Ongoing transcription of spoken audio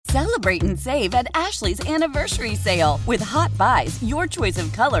Celebrate and save at Ashley's Anniversary Sale. With Hot Buys, your choice of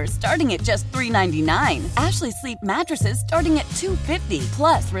colors starting at just $3.99. Ashley Sleep mattresses starting at $2.50.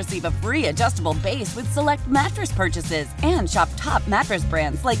 Plus, receive a free adjustable base with select mattress purchases. And shop top mattress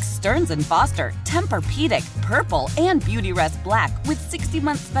brands like Stearns & Foster, Tempur-Pedic, Purple, and Beautyrest Black with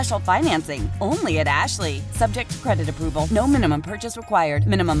 60-month special financing. Only at Ashley. Subject to credit approval. No minimum purchase required.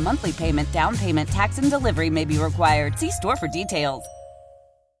 Minimum monthly payment, down payment, tax, and delivery may be required. See store for details.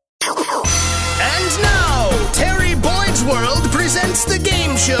 And now, Terry Boyd's World presents the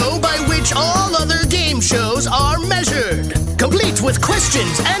game show by which all other game shows are measured. Complete with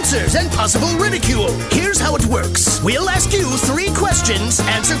questions, answers, and possible ridicule. Here's how it works. We'll ask you 3 questions,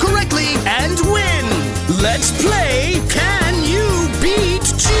 answer correctly, and win. Let's play Can You Beat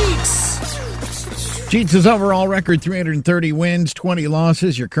Cheats? Cheats' overall record, 330 wins, 20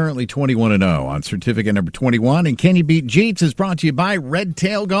 losses. You're currently 21-0 on certificate number 21. And Can You Beat Cheats is brought to you by Red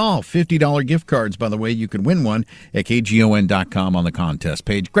Tail Golf. $50 gift cards, by the way. You could win one at KGON.com on the contest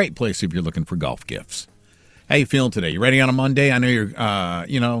page. Great place if you're looking for golf gifts. How you feeling today? You ready on a Monday? I know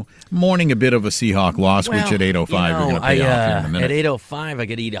you're, mourning a bit of a Seahawk loss, which at 8:05 you're going to pay off here in a minute. At 8:05, I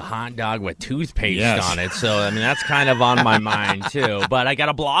get to eat a hot dog with toothpaste on it. So, that's kind of on my mind, too. But I got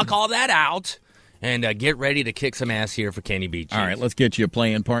to block all that out. And get ready to kick some ass here for Can You Beat Cheats. All right, let's get you a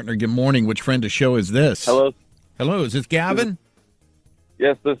play-in partner. Good morning. Which friend of show is this? Hello. Hello, is this Gavin?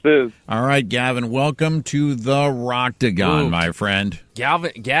 Yes, this is. All right, Gavin, welcome to the Roctagon, my friend.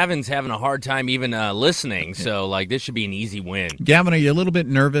 Gavin's having a hard time even listening, so, this should be an easy win. Gavin, are you a little bit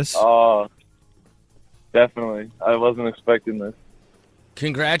nervous? Definitely. I wasn't expecting this.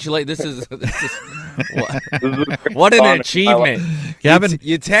 Congratulate! This is what an achievement, Gavin.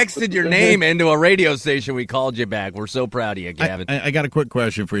 You texted your name into a radio station. We called you back. We're so proud of you, Gavin. I got a quick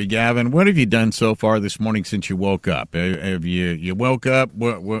question for you, Gavin. What have you done so far this morning since you woke up? Have you woke up?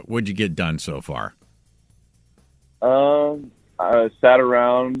 What'd you get done so far? I sat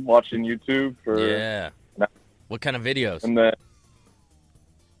around watching YouTube for What kind of videos? And then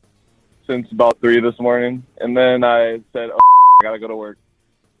since about 3 this morning, and then I said, I gotta go to work.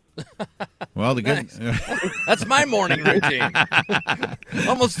 Well, the good that's my morning routine.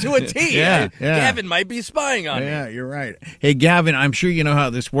 Almost to a T. Yeah. Gavin might be spying on me. Yeah, you're right. Hey, Gavin, I'm sure you know how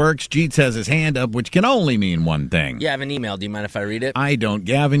this works. Jeets has his hand up, which can only mean one thing. Yeah, I have an email. Do you mind if I read it? I don't.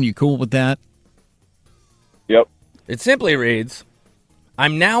 Gavin, you cool with that? Yep. It simply reads,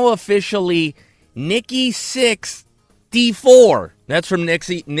 I'm now officially Nikki 6 D4. That's from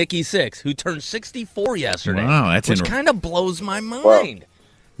Nikki 6, who turned 64 yesterday. Wow, which kind of blows my mind.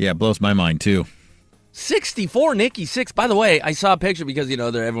 Yeah, it blows my mind, too. 64, Nikki 6. By the way, I saw a picture because,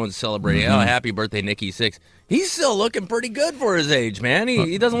 everyone's celebrating. Oh, happy birthday, Nikki 6. He's still looking pretty good for his age, man.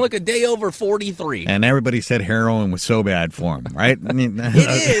 He doesn't look a day over 43. And everybody said heroin was so bad for him, right? It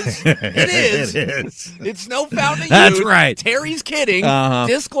is. It is. It's no fountain of youth. That's right. Terry's kidding.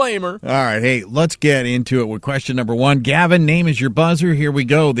 Disclaimer. All right, hey, let's get into it with question number 1. Gavin, name is your buzzer. Here we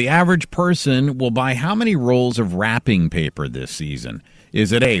go. The average person will buy how many rolls of wrapping paper this season?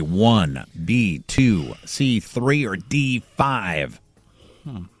 Is it A, 1, B, 2, C, 3, or D, 5?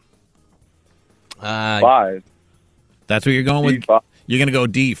 5. That's what you're going with? D5. You're going to go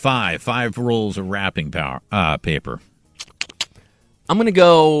D5, 5 rolls of wrapping paper. I'm going to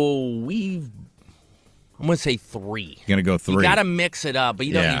go, I'm going to say 3. You're going to go 3. You got to mix it up, but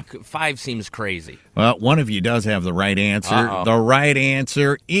 5 seems crazy. Well, one of you does have the right answer. Uh-oh. The right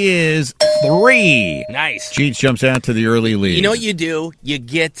answer is 3. Nice. Cheats jumps out to the early lead. You know what you do? You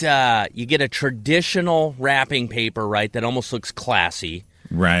get a traditional wrapping paper, right, that almost looks classy.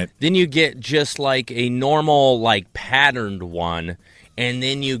 Right. Then you get just like a normal, patterned one, and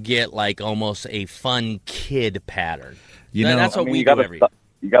then you get almost a fun kid pattern. That's what we do every year.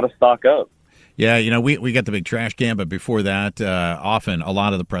 You got to stock up. Yeah, we got the big trash can, but before that, often a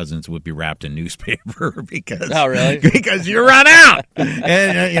lot of the presents would be wrapped in newspaper because because you run out,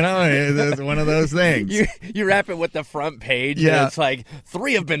 and it's one of those things. You wrap it with the front page, yeah. And it's like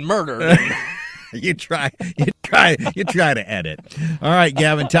 3 have been murdered. You try to edit. All right,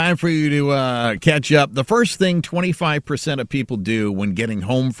 Gavin, time for you to catch up. The first thing 25% of people do when getting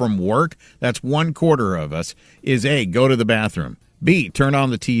home from work, that's 1/4 of us, is A, go to the bathroom, B, turn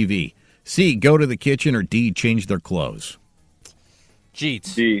on the TV, C, go to the kitchen, or D, change their clothes.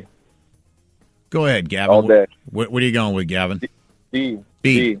 Jeets. D. Go ahead, Gavin. All day. What are you going with, Gavin? D.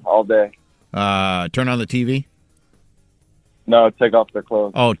 D. All day. Turn on the TV? No, take off their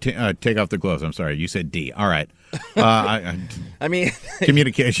clothes. Oh, take off the clothes. I'm sorry. You said D. All right. I mean,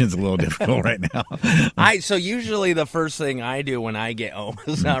 communication's a little difficult right now. So usually the first thing I do when I get home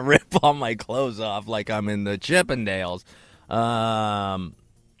is not rip all my clothes off like I'm in the Chippendales.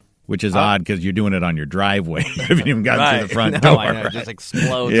 which is odd because you're doing it on your driveway. You haven't even gotten to the front No, door. I know. It Right? just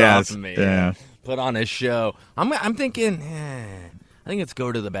explodes Yes, off of me. yeah. Put on a show. I'm thinking, I think it's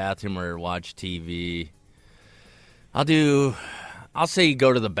go to the bathroom or watch TV. I'll say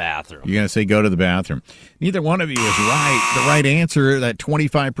go to the bathroom. You're going to say go to the bathroom. Neither one of you is right. The right answer that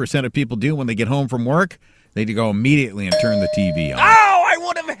 25% of people do when they get home from work, they go immediately and turn the TV on. Oh, I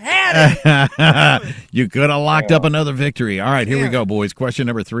would have had it. You could have locked up another victory. All right, here we go, boys. Question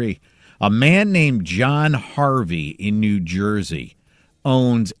number 3. A man named John Harvey in New Jersey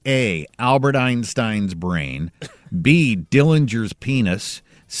owns A, Albert Einstein's brain, B, Dillinger's penis,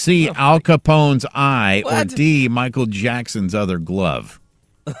 C, Al Capone's eye, or D, Michael Jackson's other glove.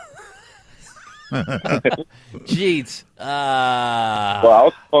 Jeez. Well,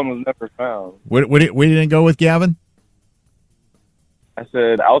 Al Capone was never found. What didn't go with, Gavin? I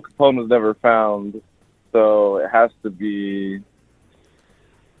said Al Capone was never found, so it has to be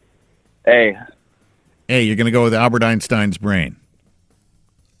A. A, you're going to go with Albert Einstein's brain.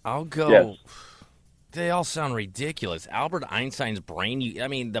 I'll go. Yes. They all sound ridiculous. Albert Einstein's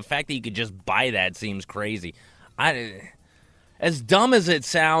brain. The fact that you could just buy that seems crazy. As dumb as it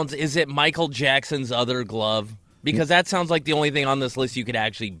sounds, is it Michael Jackson's other glove? Because that sounds like the only thing on this list you could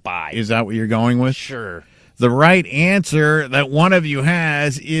actually buy. Is that what you're going with? Sure. The right answer that one of you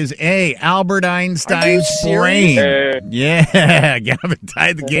has is A, Albert Einstein's brain. Yeah, Gavin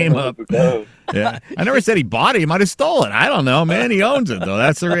tied the game up. Yeah, I never said he bought it. He might have stolen it. I don't know, man. He owns it, though.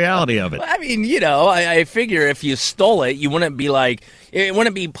 That's the reality of it. I figure if you stole it, you wouldn't be it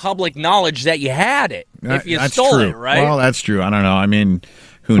wouldn't be public knowledge that you had it if you That's stole true. it, right? Well, that's true. I don't know.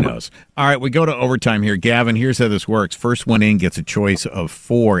 Who knows? All right, we go to overtime here. Gavin, here's how this works. First one in gets a choice of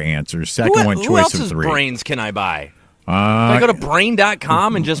 4 answers. Second one, who choice of else's 3. brains can I buy? Can I go to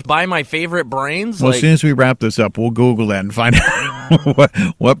brain.com and just buy my favorite brains? Well, as soon as we wrap this up, we'll Google that and find out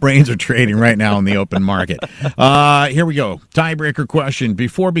what brains are trading right now in the open market. Here we go. Tiebreaker question.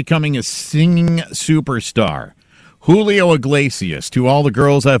 Before becoming a singing superstar, Julio Iglesias, to all the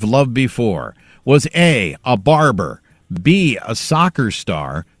girls I've loved before, was A, a barber, B, a soccer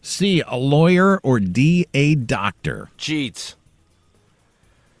star, C, a lawyer, or D, a doctor? Jeez.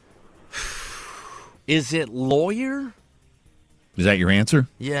 Is it lawyer? Is that your answer?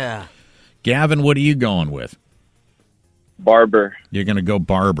 Yeah. Gavin, what are you going with? Barber. You're going to go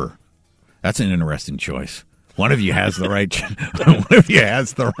barber. That's an interesting choice. One of you has the right. One of you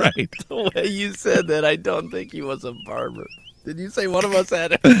has the right. The way you said that, I don't think he was a barber. Did you say one of us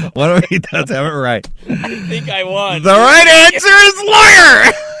had it? One of you does have it right. I think I won. The right answer is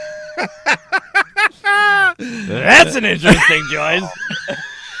lawyer. That's an interesting choice.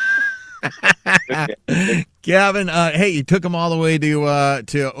 Gavin, hey, you took him all the way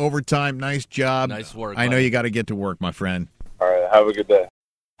to overtime. Nice job. Nice work. I know buddy. you got to get to work, my friend. All right, have a good day.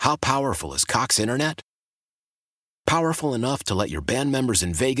 How powerful is Cox Internet? Powerful enough to let your band members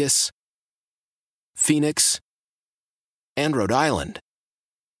in Vegas, Phoenix, and Rhode Island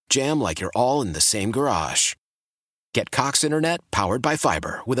jam like you're all in the same garage. Get Cox Internet powered by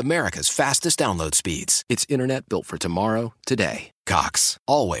fiber with America's fastest download speeds. It's internet built for tomorrow, today. Cox,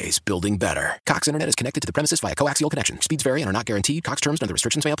 always building better. Cox Internet is connected to the premises via coaxial connection. Speeds vary and are not guaranteed. Cox terms and other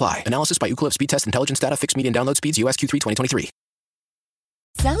restrictions may apply. Analysis by Ookla of Speed Test Intelligence Data. Fixed median download speeds. US Q3 2023.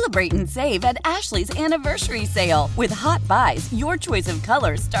 Celebrate and save at Ashley's Anniversary Sale. With Hot Buys, your choice of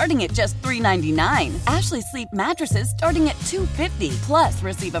colors starting at just $3.99. Ashley Sleep mattresses starting at $2.50. Plus,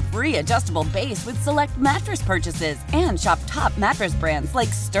 receive a free adjustable base with select mattress purchases. And shop top mattress brands like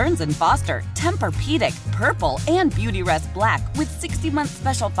Stearns & Foster, Tempur-Pedic, Purple, and Beautyrest Black with 60-month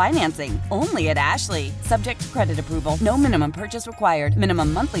special financing. Only at Ashley. Subject to credit approval. No minimum purchase required.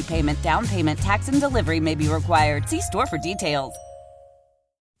 Minimum monthly payment, down payment, tax, and delivery may be required. See store for details.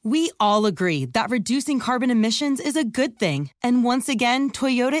 We all agree that reducing carbon emissions is a good thing. And once again,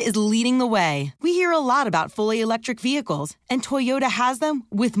 Toyota is leading the way. We hear a lot about fully electric vehicles, and Toyota has them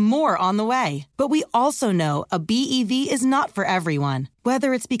with more on the way. But we also know a BEV is not for everyone.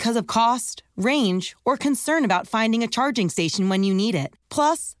 Whether it's because of cost, range, or concern about finding a charging station when you need it.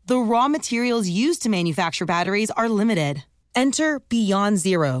 Plus, the raw materials used to manufacture batteries are limited. Enter Beyond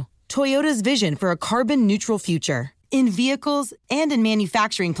Zero, Toyota's vision for a carbon-neutral future. In vehicles and in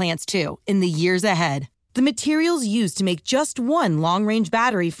manufacturing plants, too, in the years ahead. The materials used to make just one long-range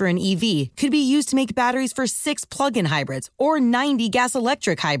battery for an EV could be used to make batteries for 6 plug-in hybrids or 90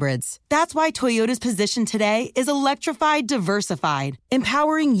 gas-electric hybrids. That's why Toyota's position today is electrified, diversified,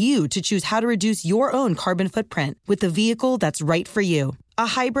 empowering you to choose how to reduce your own carbon footprint with the vehicle that's right for you. A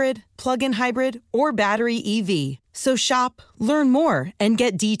hybrid, plug-in hybrid, or battery EV. So shop, learn more, and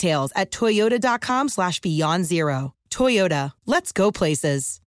get details at toyota.com/beyondzero. Toyota, let's go places.